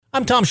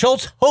I'm Tom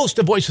Schultz, host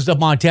of Voices of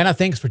Montana.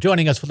 Thanks for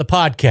joining us for the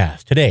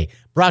podcast. Today,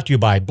 brought to you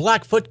by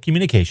Blackfoot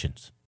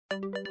Communications.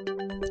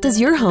 Does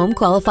your home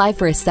qualify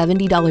for a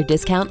 $70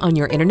 discount on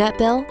your internet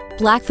bill?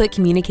 Blackfoot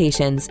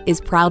Communications is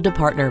proud to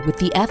partner with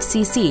the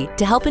FCC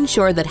to help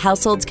ensure that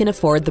households can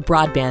afford the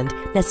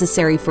broadband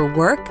necessary for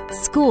work,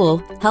 school,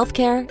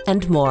 healthcare,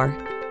 and more.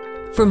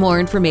 For more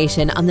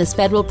information on this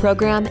federal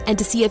program and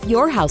to see if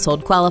your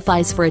household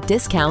qualifies for a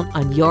discount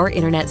on your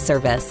internet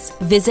service,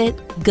 visit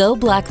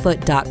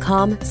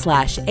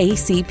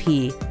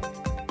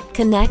goblackfoot.com/ACP.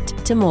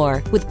 Connect to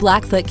more with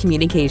Blackfoot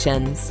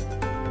Communications.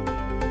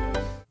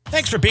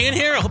 Thanks for being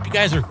here. I hope you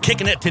guys are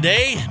kicking it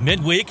today,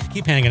 midweek.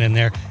 Keep hanging in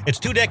there. It's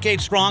 2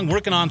 decades strong,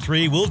 working on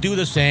 3. We'll do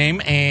the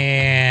same.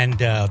 And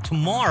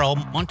tomorrow,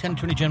 Montana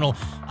Attorney General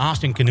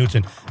Austin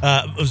Knudsen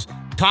was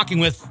talking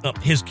with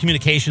his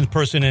communications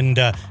person, and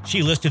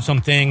she listed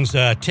some things,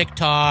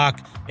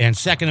 TikTok and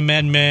Second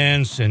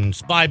Amendments and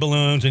spy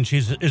balloons. And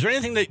she said, is there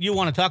anything that you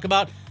want to talk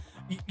about?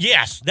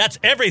 Yes, that's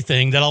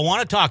everything that I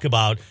want to talk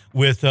about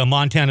with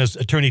Montana's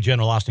Attorney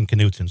General Austin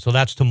Knudsen. So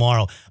that's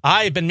tomorrow.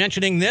 I've been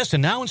mentioning this,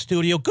 and now in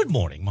studio, good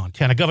morning,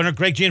 Montana Governor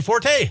Greg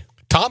Gianforte.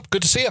 Tom,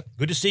 good to see you.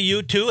 Good to see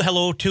you, too.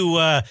 Hello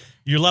to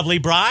your lovely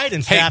bride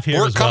and staff here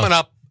we're coming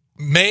up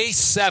May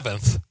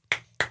 7th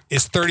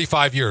is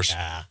 35 years.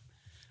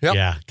 Yep.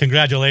 Yeah,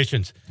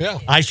 congratulations. Yeah.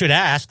 I should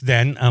ask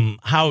then,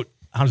 how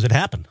does it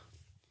happen?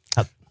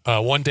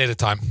 One day at a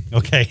time.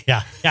 Okay,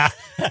 yeah.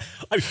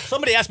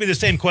 Somebody asked me the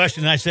same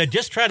question, and I said,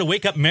 just try to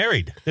wake up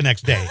married the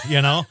next day,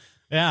 you know?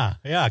 Yeah,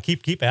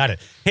 keep at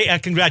it. Hey,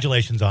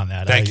 congratulations on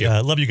that. Thank you.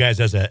 I love you guys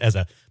as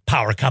a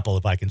power couple,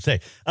 if I can say.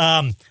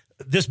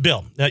 This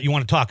bill that you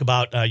want to talk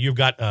about, you've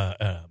got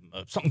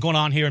something going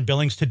on here in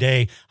Billings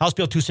today. House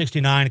Bill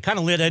 269, kind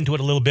of lit into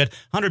it a little bit.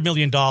 $100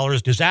 million,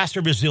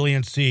 disaster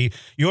resiliency.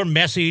 Your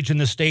message in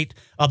the state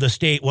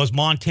was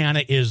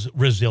Montana is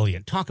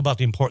resilient. Talk about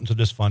the importance of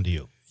this fund to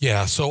you.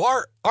 Yeah, so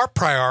our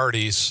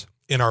priorities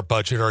in our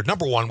budget are,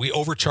 number one, we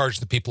overcharge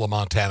the people of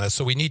Montana,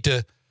 so we need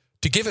to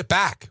give it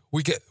back.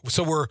 We have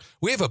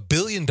 $1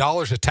 billion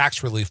of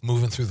tax relief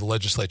moving through the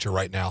legislature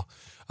right now.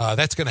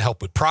 That's going to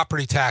help with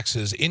property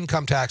taxes,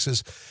 income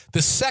taxes.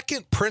 The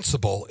second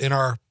principle in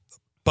our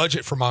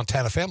budget for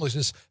Montana families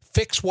is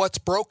fix what's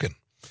broken.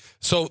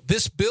 So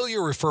this bill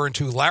you're referring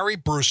to, Larry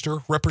Brewster,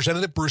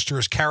 Representative Brewster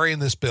is carrying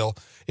this bill.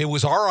 It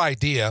was our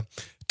idea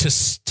to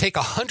take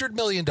 $100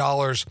 million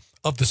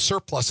of the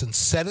surplus and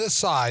set it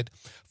aside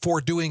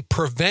for doing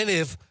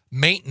preventive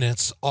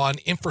maintenance on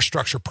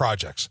infrastructure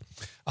projects.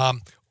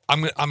 I'm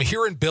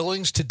here in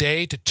Billings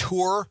today to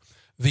tour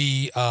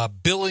the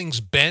Billings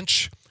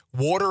Bench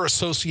Water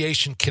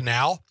Association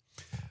Canal.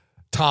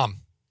 Tom,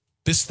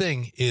 this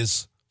thing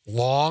is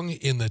long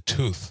in the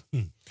tooth.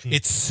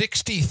 It's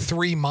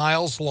 63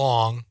 miles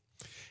long,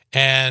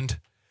 and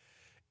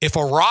if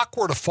a rock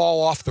were to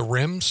fall off the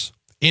rims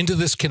into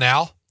this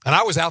canal, and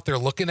I was out there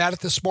looking at it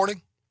this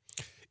morning,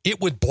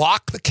 it would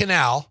block the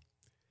canal,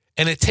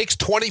 and it takes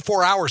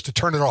 24 hours to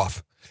turn it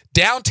off.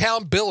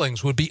 Downtown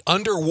Billings would be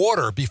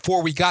underwater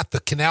before we got the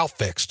canal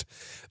fixed.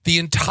 The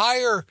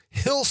entire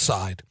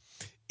hillside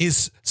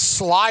is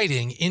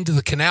sliding into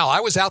the canal. I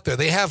was out there.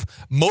 They have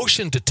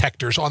motion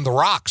detectors on the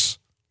rocks.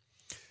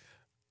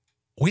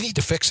 We need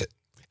to fix it.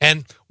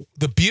 And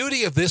the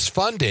beauty of this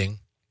funding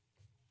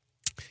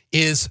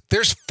is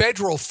there's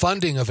federal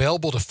funding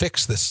available to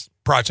fix this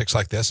projects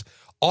like this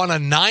on a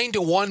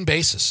 9-to-1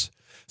 basis.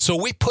 So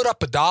we put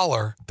up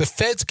 $1, the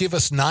feds give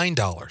us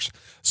 $9.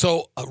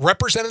 So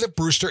Representative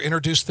Brewster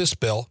introduced this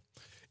bill.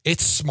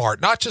 It's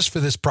smart, not just for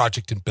this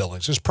project in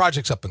Billings. There's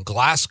projects up in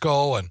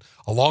Glasgow and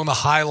along the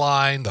High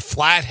Line, the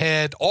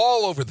Flathead,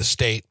 all over the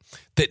state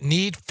that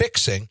need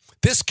fixing.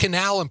 This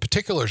canal in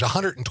particular is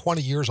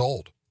 120 years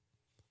old.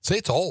 Say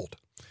it's old.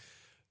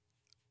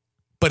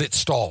 But it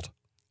stalled.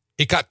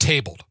 It got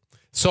tabled.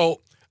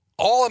 So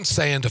all I'm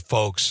saying to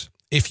folks,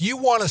 if you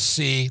want to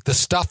see the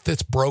stuff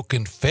that's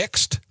broken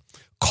fixed,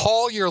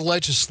 call your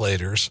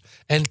legislators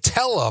and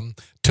tell them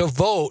to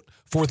vote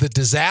for the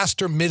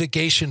Disaster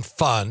Mitigation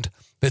Fund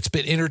that's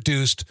been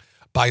introduced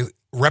by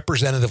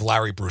Representative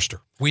Larry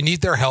Brewster. We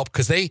need their help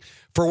because they,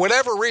 for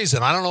whatever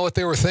reason, I don't know what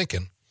they were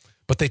thinking,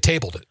 but they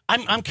tabled it.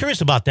 I'm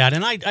curious about that,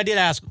 and I did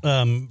ask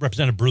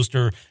Representative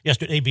Brewster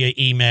yesterday via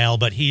email,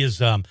 but he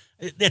is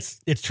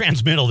it's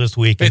transmittal this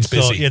week. It's and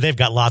so, busy. Yeah, they've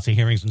got lots of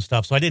hearings and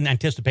stuff, so I didn't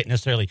anticipate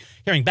necessarily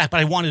hearing back,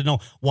 but I wanted to know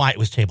why it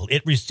was tabled.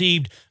 It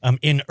received,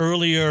 in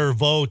earlier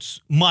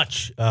votes,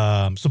 much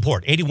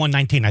support,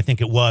 81-19, I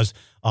think it was,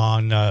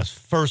 on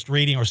second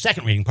reading, and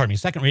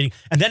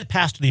then it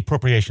passed to the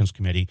Appropriations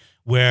Committee,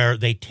 where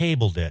they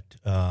tabled it.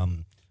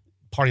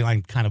 Party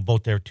line kind of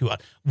vote there, too.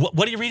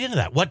 What do you read into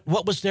that?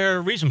 What was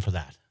their reason for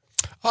that?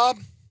 I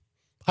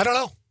don't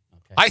know.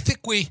 Okay.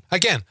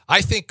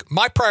 I think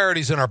my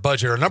priorities in our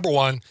budget are, number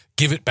one,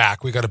 give it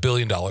back. We got $1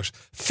 billion.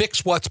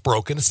 Fix what's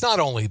broken. It's not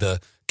only the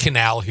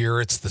canal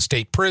here. It's the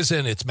state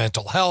prison. It's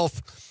mental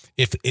health.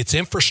 It's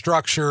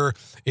infrastructure.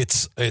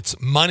 It's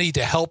money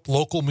to help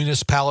local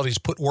municipalities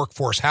put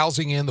workforce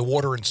housing in, the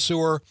water and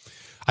sewer.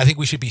 I think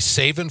we should be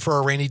saving for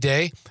a rainy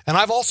day. And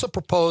I've also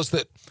proposed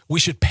that we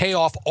should pay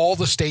off all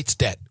the state's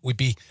debt. We'd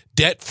be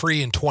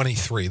debt-free in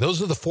 23.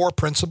 Those are the 4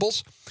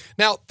 principles.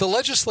 Now, the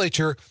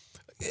legislature,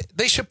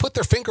 they should put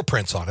their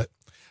fingerprints on it,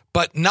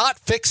 but not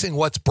fixing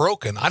what's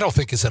broken, I don't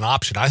think is an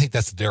option. I think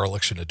that's a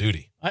dereliction of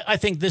duty. I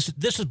think this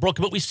is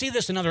broken, but we see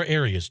this in other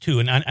areas too.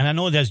 And I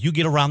know that as you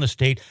get around the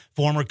state,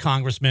 former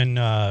congressman,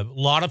 a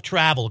lot of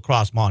travel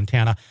across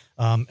Montana,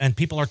 and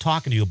people are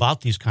talking to you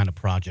about these kind of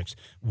projects.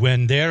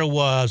 When there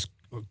was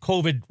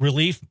COVID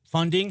relief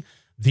funding,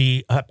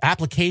 the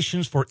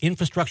applications for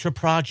infrastructure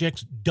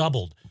projects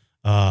doubled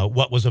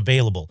what was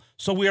available.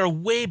 So we are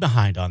way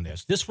behind on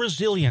this. This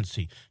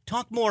resiliency.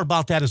 Talk more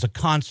about that as a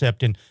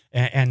concept and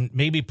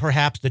maybe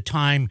perhaps the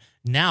time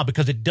now,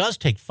 because it does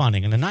take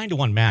funding, and the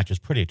 9-to-1 match is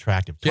pretty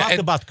attractive. Talk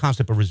about the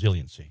concept of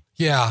resiliency.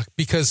 Yeah,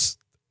 because,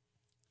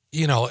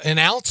 an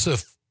ounce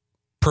of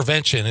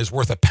prevention is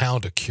worth a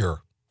pound of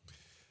cure.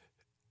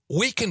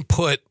 We can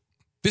put,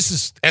 this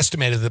is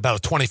estimated at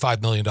about a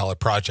 $25 million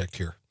project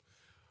here.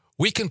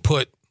 We can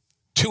put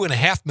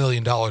 $2.5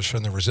 million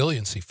from the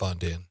resiliency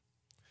fund in,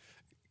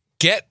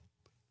 get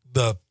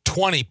the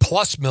 20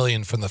 plus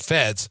million from the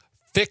feds,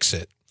 fix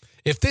it.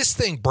 If this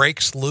thing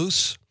breaks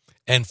loose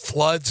and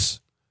floods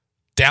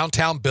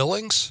downtown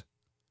Billings,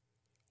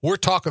 we're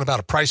talking about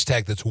a price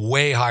tag that's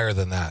way higher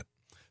than that.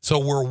 So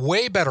we're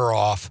way better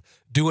off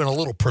doing a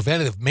little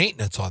preventative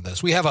maintenance on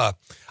this. We have a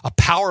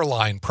power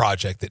line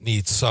project that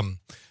needs some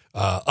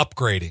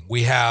upgrading.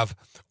 We have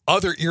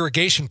other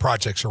irrigation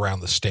projects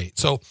around the state.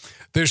 So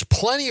there's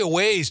plenty of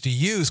ways to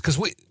use, because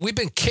we've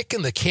been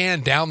kicking the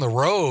can down the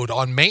road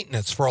on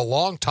maintenance for a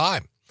long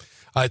time.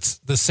 It's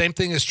the same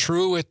thing is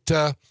true at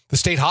the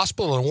state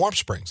hospital in Warm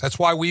Springs. That's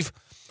why we've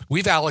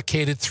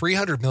allocated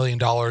 $300 million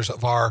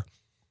of our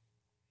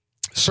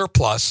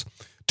surplus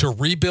to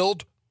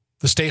rebuild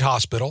the state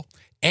hospital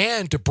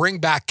and to bring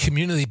back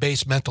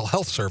community-based mental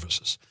health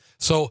services.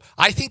 So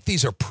I think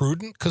these are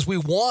prudent because we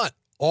want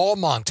all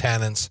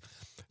Montanans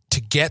to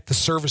get the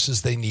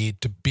services they need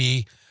to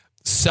be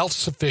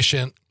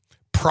self-sufficient,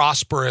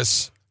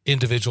 prosperous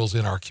individuals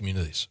in our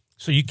communities.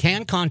 So you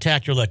can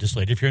contact your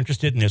legislator if you're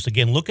interested in this.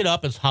 Again, look it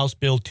up as House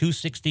Bill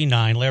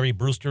 269. Larry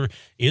Brewster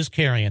is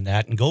carrying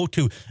that, and go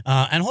to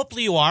and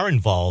hopefully you are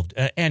involved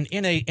and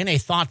in a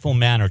thoughtful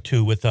manner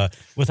too with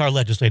our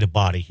legislative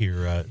body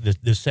here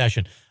this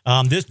session.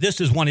 This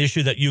is one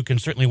issue that you can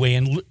certainly weigh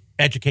in.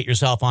 Educate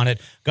yourself on it.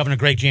 Governor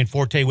Greg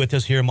Gianforte with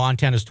us here,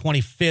 Montana's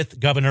 25th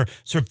governor,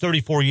 served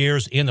 34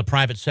 years in the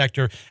private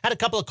sector. Had a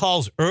couple of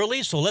calls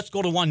early, so let's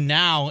go to one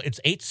now.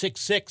 It's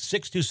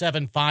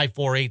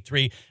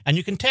 866-627-5483, and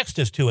you can text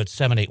us to it,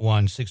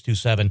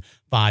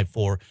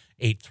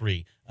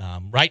 781-627-5483.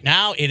 Right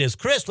now, it is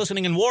Chris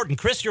listening in Wharton.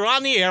 Chris, you're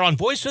on the air on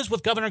Voices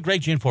with Governor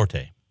Greg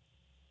Gianforte.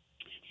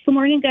 Good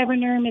morning,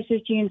 Governor and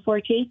Mrs.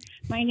 Gianforte.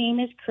 My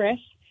name is Chris,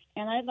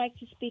 and I'd like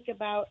to speak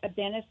about a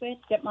benefit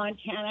that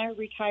Montana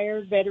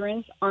retired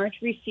veterans aren't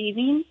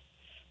receiving,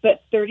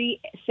 but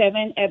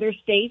 37 other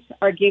states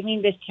are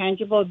giving this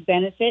tangible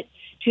benefit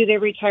to their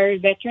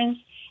retired veterans,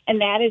 and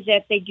that is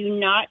that they do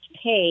not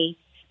pay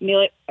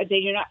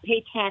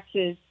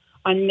taxes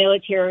on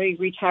military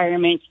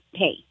retirement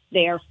pay.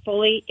 They are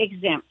fully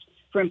exempt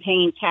from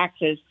paying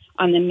taxes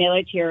on the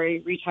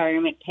military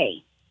retirement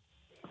pay.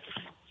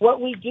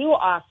 What we do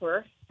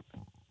offer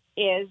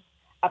is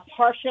a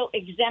partial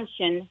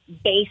exemption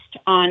based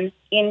on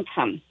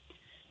income.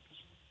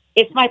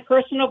 It's my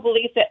personal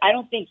belief that I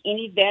don't think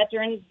any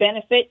veteran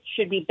benefit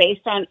should be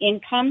based on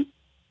income.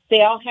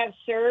 They all have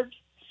served,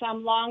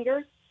 some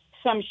longer,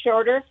 some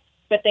shorter,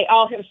 but they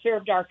all have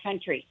served our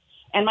country.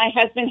 And my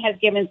husband has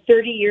given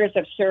 30 years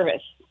of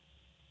service.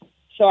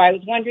 So I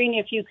was wondering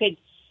if you could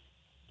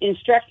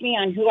instruct me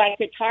on who I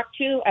could talk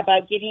to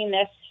about getting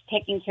this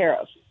taken care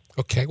of.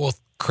 Okay. Well,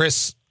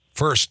 Chris,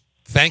 first,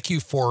 thank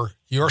you for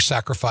your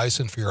sacrifice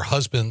and for your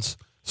husband's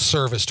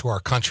service to our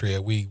country.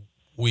 We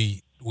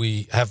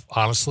have,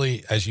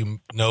 honestly, as you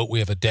know, we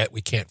have a debt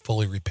we can't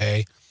fully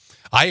repay.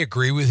 I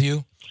agree with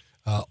you.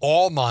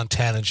 All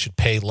Montanans should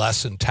pay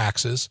less in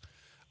taxes.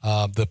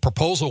 The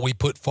proposal we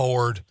put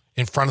forward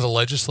in front of the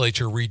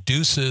legislature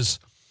reduces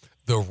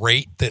the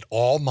rate that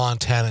all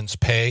Montanans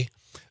pay.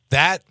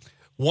 That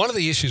one of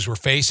the issues we're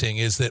facing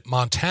is that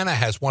Montana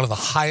has one of the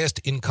highest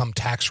income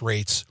tax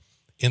rates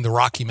in the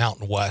Rocky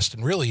Mountain West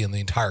and really in the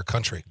entire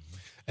country.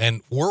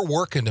 And we're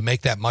working to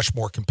make that much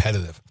more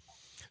competitive.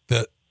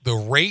 The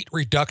rate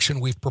reduction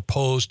we've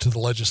proposed to the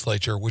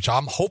legislature, which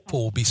I'm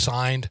hopeful will be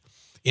signed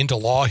into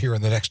law here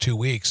in the next 2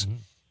 weeks,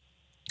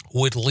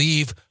 would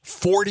leave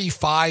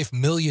 $45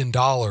 million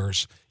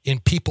in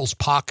people's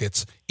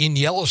pockets in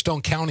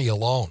Yellowstone County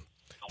alone,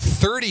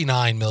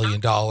 $39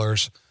 million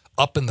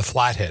up in the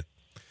Flathead.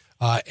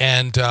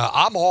 And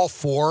I'm all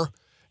for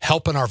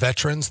helping our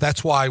veterans.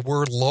 That's why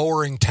we're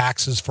lowering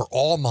taxes for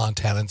all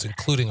Montanans,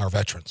 including our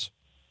veterans.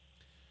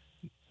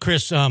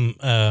 Chris,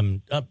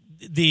 thank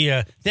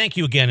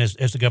you again, as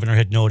the governor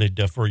had noted,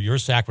 for your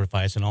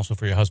sacrifice and also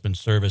for your husband's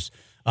service.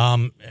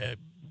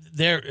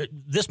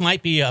 This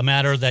might be a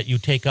matter that you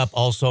take up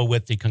also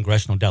with the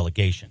congressional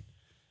delegation.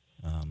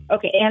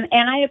 Okay,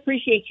 and I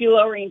appreciate you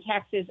lowering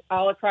taxes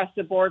all across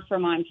the board for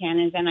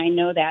Montanans, and I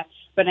know that.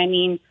 But, I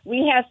mean,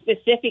 we have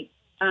specific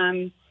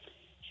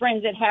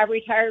friends that have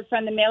retired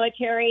from the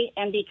military,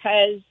 and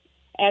because,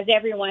 as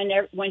everyone,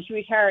 once you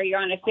retire, you're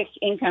on a fixed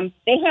income,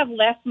 they have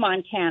left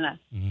Montana.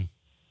 Mm-hmm.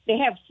 They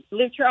have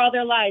lived here all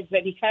their lives,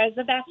 but because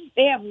of that,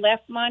 they have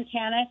left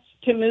Montana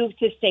to move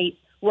to states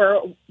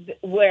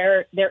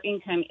where their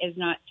income is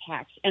not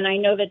taxed. And I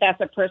know that that's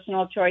a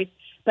personal choice,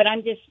 but I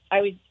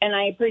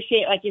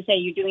appreciate, like you say,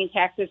 you're doing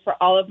taxes for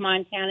all of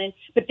Montana,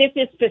 but this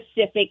is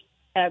specific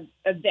a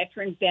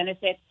veteran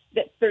benefit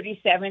that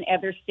 37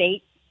 other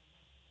states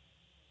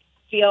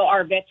feel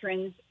our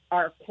veterans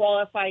are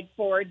qualified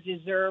for,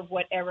 deserve,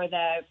 whatever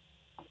the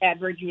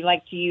adverb you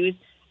like to use,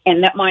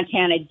 and that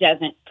Montana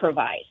doesn't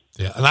provide.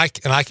 Yeah, and I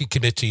can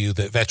commit to you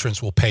that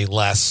veterans will pay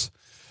less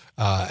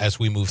as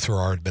we move through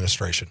our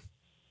administration.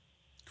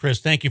 Chris,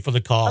 thank you for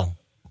the call.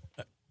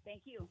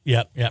 Thank you.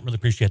 Yeah, really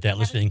appreciate that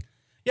listening.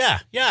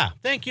 Yeah,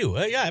 thank you.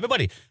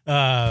 Everybody,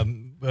 have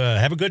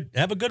a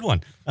good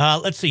one.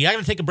 Let's see. I got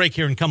to take a break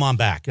here and come on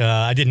back.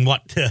 I didn't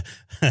want to.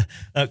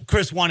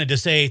 Chris wanted to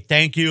say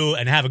thank you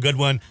and have a good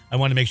one. I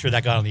wanted to make sure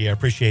that got on the air.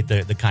 Appreciate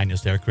the kindness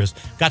there, Chris.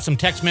 Got some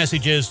text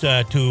messages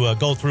to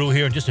go through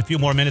here in just a few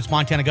more minutes.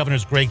 Montana Governor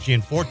Greg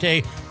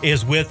Gianforte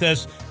is with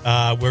us.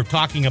 We're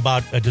talking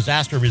about a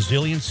disaster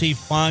resiliency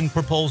fund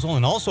proposal,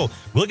 and also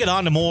we'll get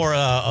on to more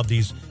of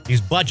these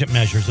budget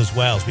measures as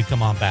well as we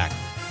come on back.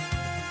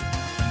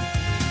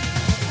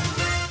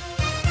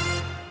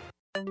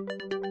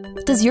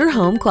 Does your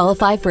home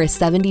qualify for a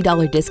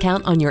 $70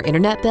 discount on your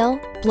internet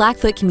bill?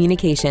 Blackfoot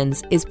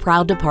Communications is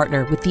proud to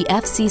partner with the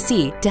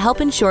FCC to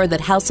help ensure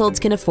that households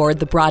can afford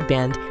the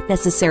broadband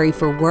necessary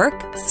for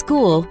work,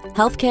 school,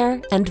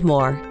 healthcare, and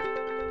more.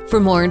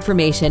 For more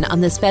information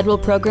on this federal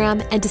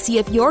program and to see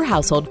if your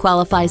household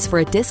qualifies for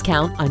a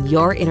discount on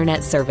your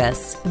internet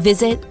service,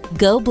 visit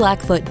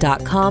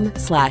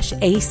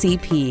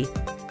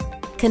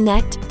goblackfoot.com/ACP.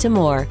 Connect to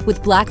more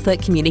with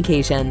Blackfoot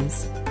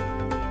Communications.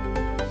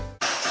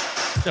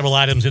 Several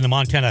items in the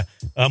Montana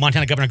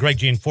Governor Greg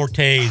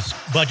Gianforte's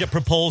budget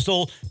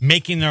proposal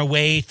making their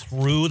way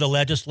through the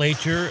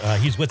legislature.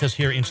 He's with us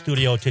here in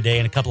studio today,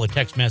 and a couple of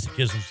text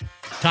messages.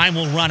 Time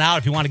will run out.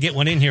 If you want to get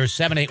one in here,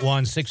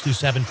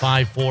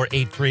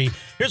 781-627-5483.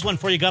 Here's one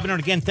for you, Governor.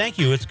 And again, thank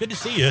you. It's good to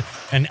see you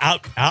and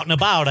out and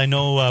about. I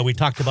know we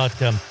talked about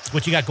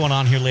what you got going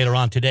on here later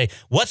on today.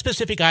 What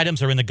specific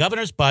items are in the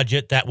governor's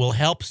budget that will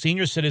help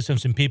senior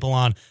citizens and people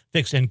on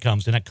fixed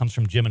incomes? And that comes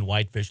from Jim in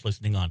Whitefish,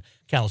 listening on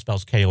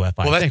Kalispell's KOFI.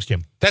 Well, thanks,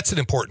 Jim. That's an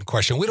important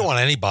question. We don't want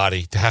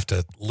anybody to have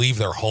to leave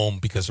their home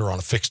because they're on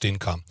a fixed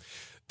income.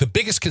 The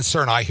biggest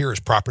concern I hear is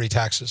property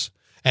taxes.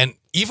 And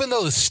even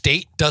though the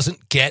state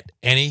doesn't get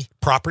any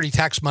property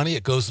tax money,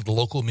 it goes to the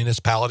local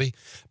municipality.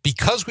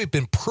 Because we've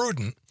been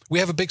prudent, we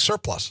have a big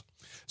surplus.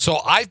 So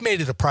I've made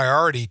it a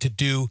priority to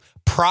do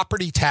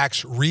property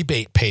tax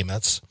rebate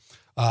payments.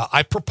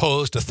 I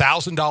proposed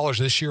 $1,000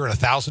 this year and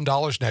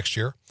 $1,000 next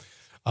year.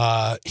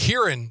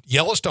 Here in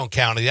Yellowstone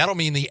County, that'll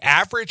mean the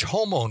average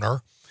homeowner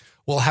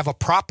will have a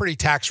property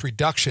tax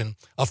reduction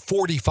of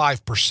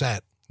 45%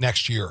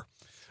 next year.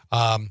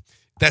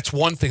 That's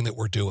one thing that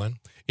we're doing.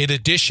 In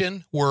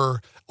addition, we're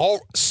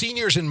all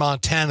seniors in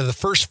Montana, the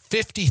first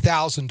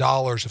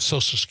 $50,000 of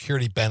Social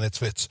Security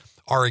benefits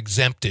are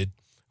exempted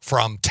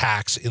from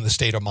tax in the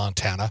state of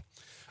Montana.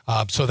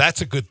 So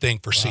that's a good thing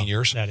for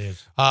seniors. That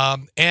is.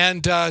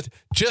 And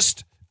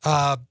just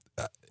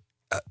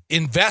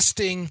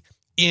investing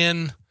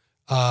in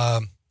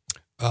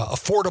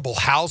affordable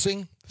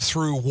housing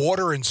through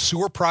water and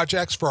sewer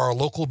projects for our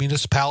local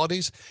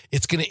municipalities.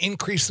 It's going to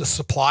increase the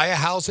supply of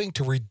housing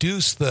to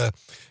reduce the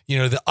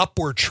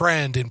upward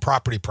trend in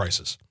property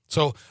prices.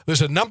 So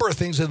there's a number of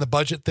things in the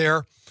budget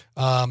there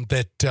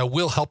that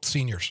will help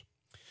seniors.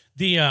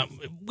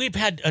 We've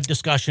had a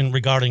discussion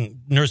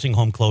regarding nursing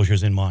home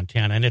closures in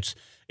Montana, and it's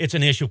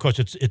an issue. Of course,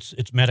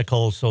 it's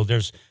medical, so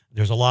there's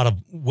a lot of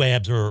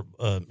webs or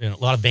a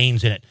lot of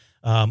veins in it.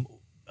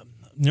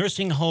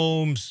 Nursing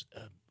homes.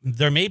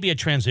 There may be a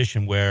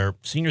transition where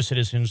senior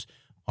citizens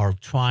are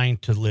trying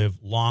to live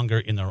longer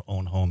in their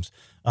own homes.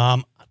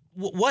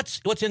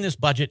 What's in this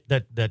budget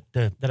that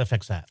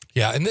affects that?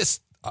 Yeah, and this,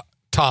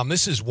 Tom,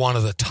 this is one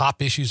of the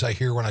top issues I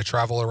hear when I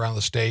travel around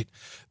the state.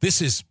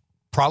 This is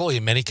probably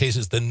in many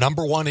cases the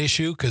number one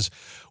issue, because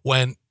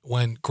when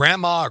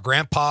grandma or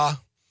grandpa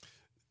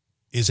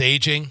is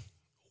aging,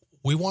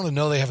 we want to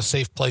know they have a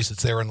safe place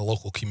that's there in the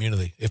local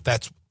community, if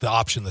that's the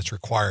option that's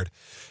required.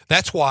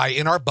 That's why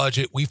in our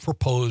budget, we've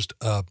proposed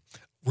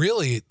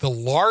really the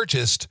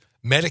largest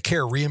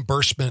Medicare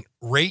reimbursement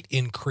rate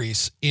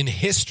increase in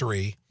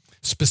history,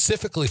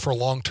 specifically for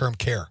long-term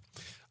care.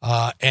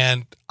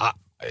 And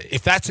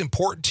if that's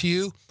important to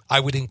you, I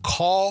would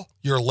call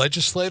your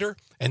legislator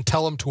and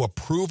tell them to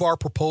approve our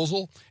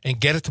proposal and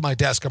get it to my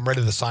desk. I'm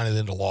ready to sign it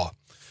into law.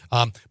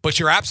 But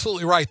you're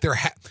absolutely right.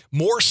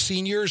 More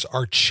seniors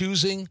are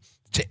choosing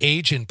to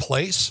age in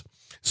place.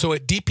 So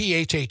at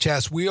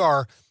DPHHS, we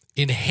are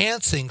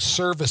enhancing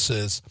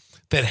services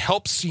that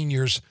help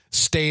seniors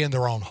stay in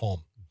their own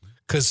home.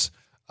 Because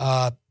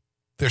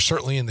They're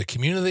certainly in the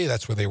community.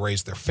 That's where they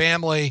raise their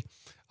family.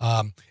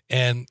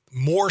 And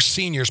more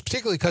seniors,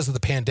 particularly because of the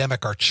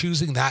pandemic, are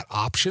choosing that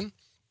option.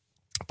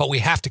 But we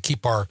have to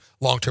keep our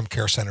long-term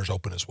care centers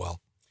open as well.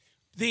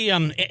 The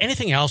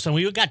anything else? And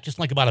we've got just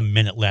like about a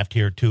minute left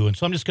here, too. And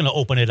so I'm just going to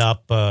open it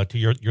up to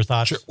your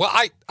thoughts. Sure. Well,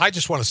 I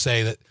just want to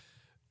say that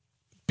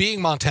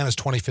being Montana's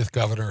 25th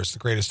governor is the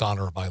greatest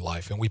honor of my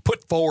life. And we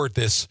put forward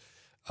this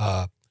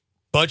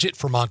budget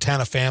for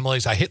Montana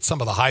families. I hit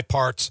some of the high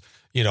parts,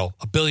 $1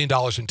 billion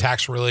in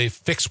tax relief,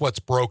 fix what's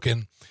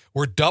broken.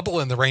 We're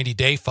doubling the rainy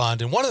day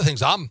fund. And one of the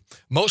things I'm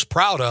most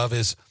proud of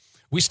is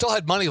we still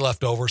had money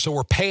left over, so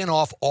we're paying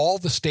off all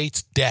the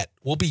state's debt.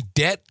 We'll be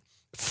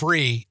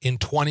debt-free in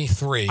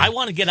 23. I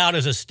want to get out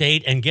as a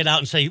state and get out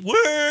and say,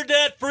 we're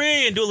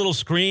debt-free, and do a little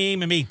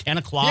scream, and maybe 10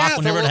 o'clock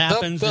whenever it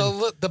happens.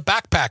 The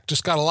backpack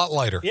just got a lot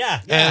lighter.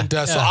 Yeah.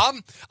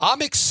 So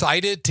I'm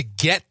excited to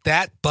get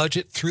that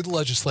budget through the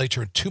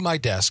legislature and to my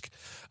desk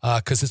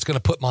because it's going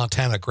to put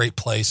Montana in a great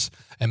place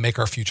and make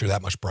our future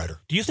that much brighter.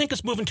 Do you think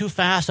it's moving too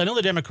fast? I know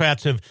the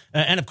Democrats have,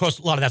 and of course,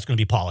 a lot of that's going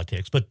to be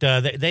politics, but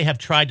they have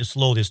tried to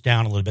slow this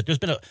down a little bit. There's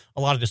been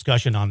a lot of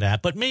discussion on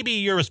that, but maybe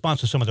your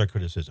response to some of their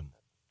criticism.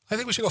 I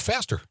think we should go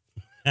faster.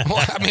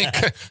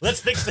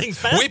 Let's fix things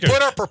faster. We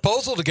put our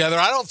proposal together.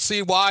 I don't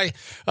see why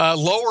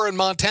lowering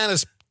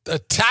Montana's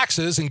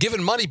taxes and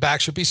giving money back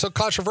should be so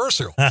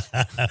controversial.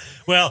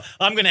 Well,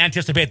 I'm going to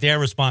anticipate their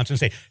response and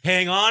say,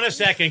 hang on a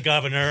second,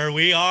 Governor.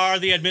 We are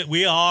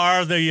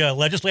the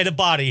legislative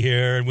body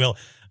here, and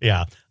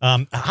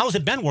how's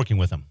it been working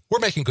with them? We're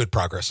making good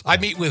progress. I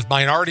meet with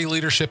minority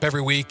leadership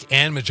every week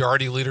and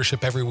majority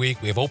leadership every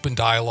week. We have open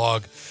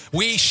dialogue.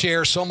 We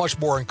share so much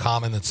more in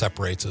common than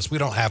separates us. We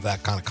don't have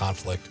that kind of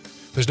conflict.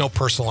 There's no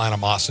personal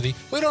animosity.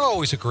 We don't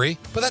always agree,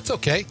 but that's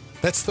okay.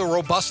 That's the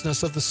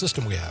robustness of the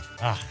system we have.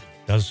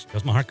 Does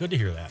my heart good to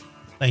hear that.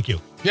 Thank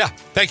you. Yeah.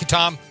 Thank you,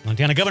 Tom.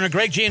 Montana Governor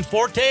Greg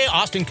Gianforte.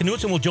 Austin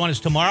Knudsen will join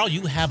us tomorrow.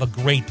 You have a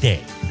great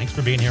day. Thanks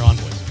for being here on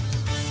Voice.